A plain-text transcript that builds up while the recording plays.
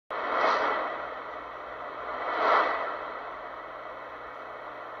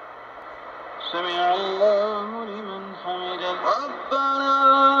سمع الله لمن حمده ربنا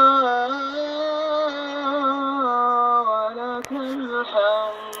ولك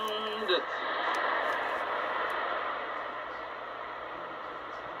الحمد.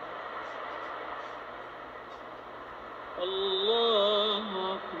 الله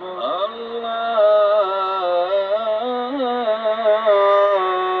أكبر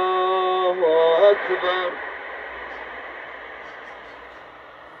الله أكبر.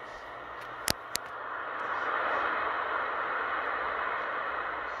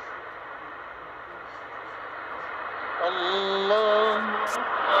 الله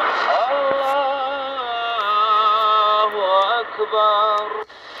أكبر.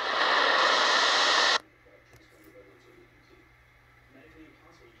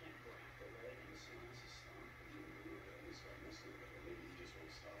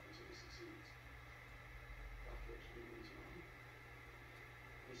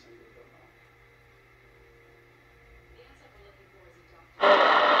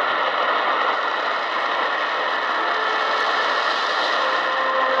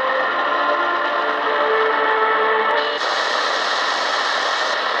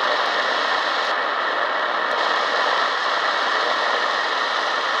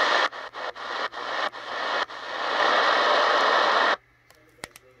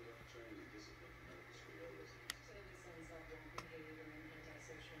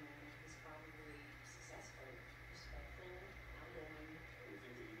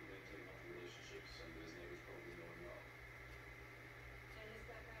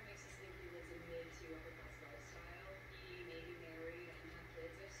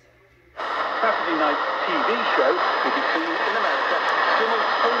 Saturday night TV show will be seen in America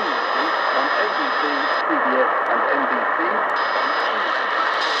simultaneously on ABC, CBS and NBC,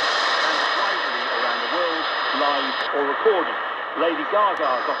 and widely around the world, live or recorded. Lady Gaga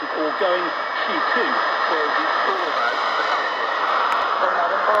got it all going. She too says it's all about the culture. The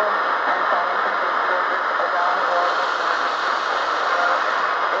medical and scientific researchers around the world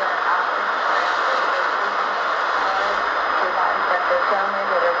they are asking to not infect their family,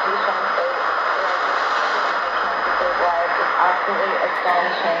 their patients, they are making people's lives. It's absolutely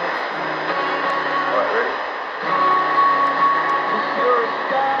astonishing. All right, ready? Your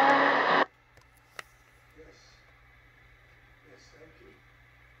son. Yes. Yes, thank you.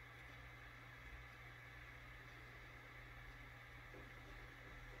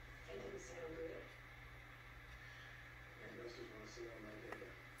 It didn't sound good. Investors want to see all my data.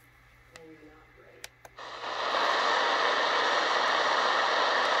 Well, you're not great. You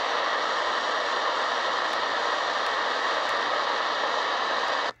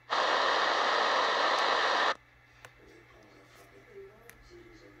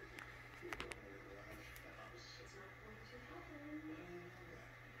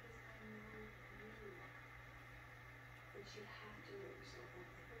have to make yourself more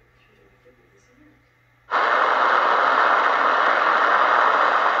prepared if you're going to figure this out.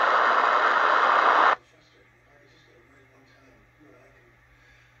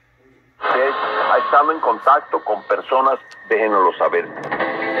 Ha estado en contacto con personas, déjenoslo saber.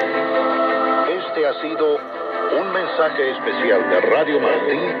 Este ha sido un mensaje especial de Radio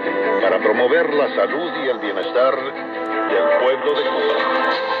Martí para promover la salud y el bienestar del pueblo de Cuba.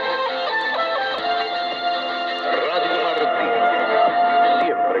 Radio Martí,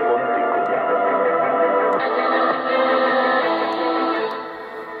 siempre contigo.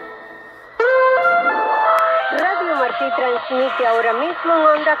 Radio Martí transmite ahora mismo en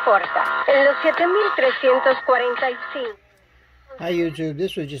onda corta, en los 7345. Hi YouTube,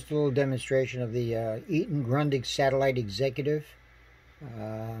 this was just a little demonstration of the Eton Grundig Satellit Executive.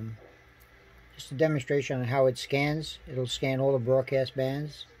 Just a demonstration on how it scans. It'll scan all the broadcast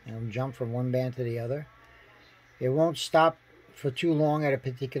bands and it'll jump from one band to the other. It won't stop for too long at a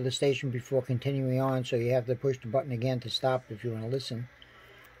particular station before continuing on, so you have to push the button again to stop if you want to listen.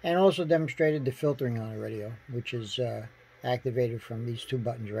 And also demonstrated the filtering on the radio, which is activated from these two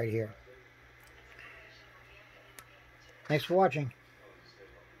buttons right here. Thanks for watching.